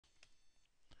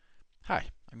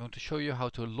Hi, I'm going to show you how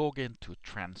to log into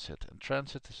Transit. And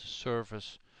Transit is a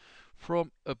service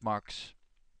from UPPMAX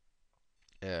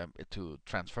to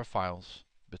transfer files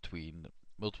between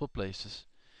multiple places.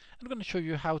 I'm going to show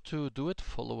you how to do it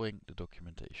following the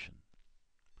documentation.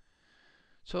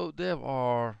 So there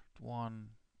are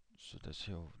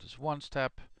there's one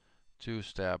step, two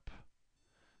step,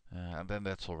 and then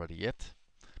that's already it.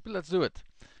 But let's do it.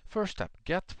 First step,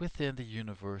 get within the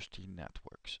university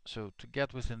networks. So to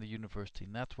get within the university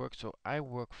network, so I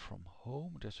work from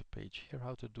home. There's a page here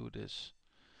how to do this.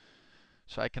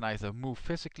 So I can either move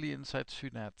physically inside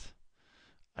SUNET,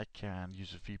 I can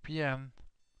use a VPN,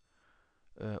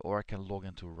 or I can log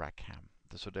into Rackham.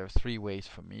 So there are three ways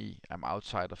for me. I'm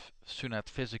outside of SUNET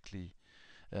physically.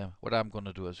 What I'm going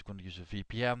to do is I'm going to use a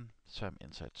VPN. So I'm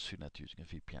inside SUNET using a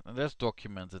VPN. And that's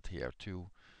documented here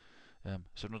too.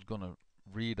 So I'm not going to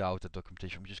read out the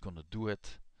documentation, I'm just going to do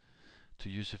it. To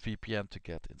use a VPN to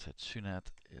get inside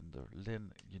SUNET in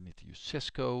Berlin, you need to use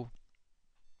Cisco.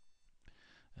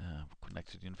 Connect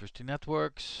to the university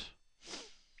networks.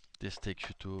 This takes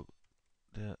you to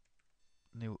the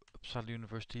new Uppsala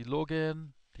University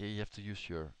login. Here you have to use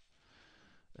your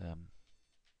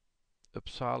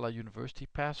Uppsala University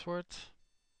password.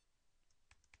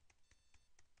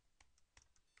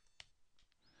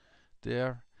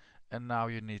 There. And now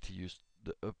you need to use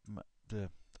the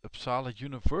Uppsala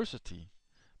University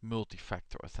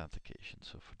multi-factor authentication.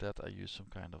 So for that I use some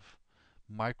kind of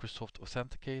Microsoft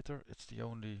Authenticator. It's the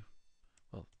only,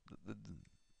 well,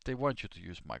 they want you to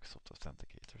use Microsoft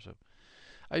Authenticator. So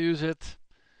I use it,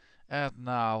 and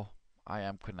now I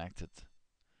am connected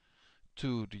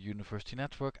to the university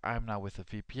network. I'm now with a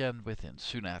VPN within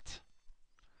SUNET.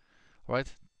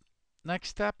 Right. Next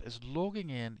step is logging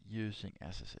in using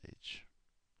SSH.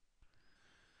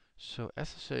 So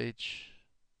SSH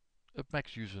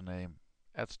UPPMAX username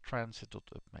at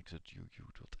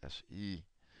transit.uppmax.uu.se.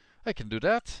 I can do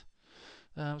that.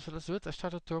 So let's do it. I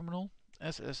start a terminal.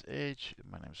 SSH,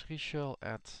 my name is Richel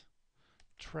at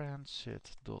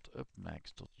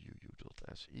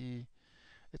transit.uppmax.uu.se.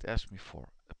 It asks me for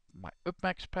my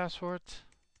UPPMAX password.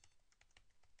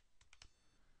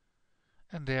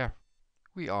 And there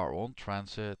we are on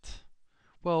Transit.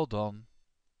 Well done.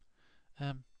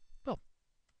 Well,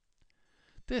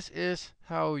 this is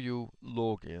how you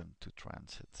log in to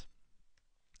Transit.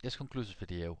 This concludes the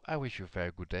video. I wish you a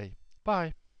very good day.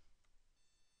 Bye.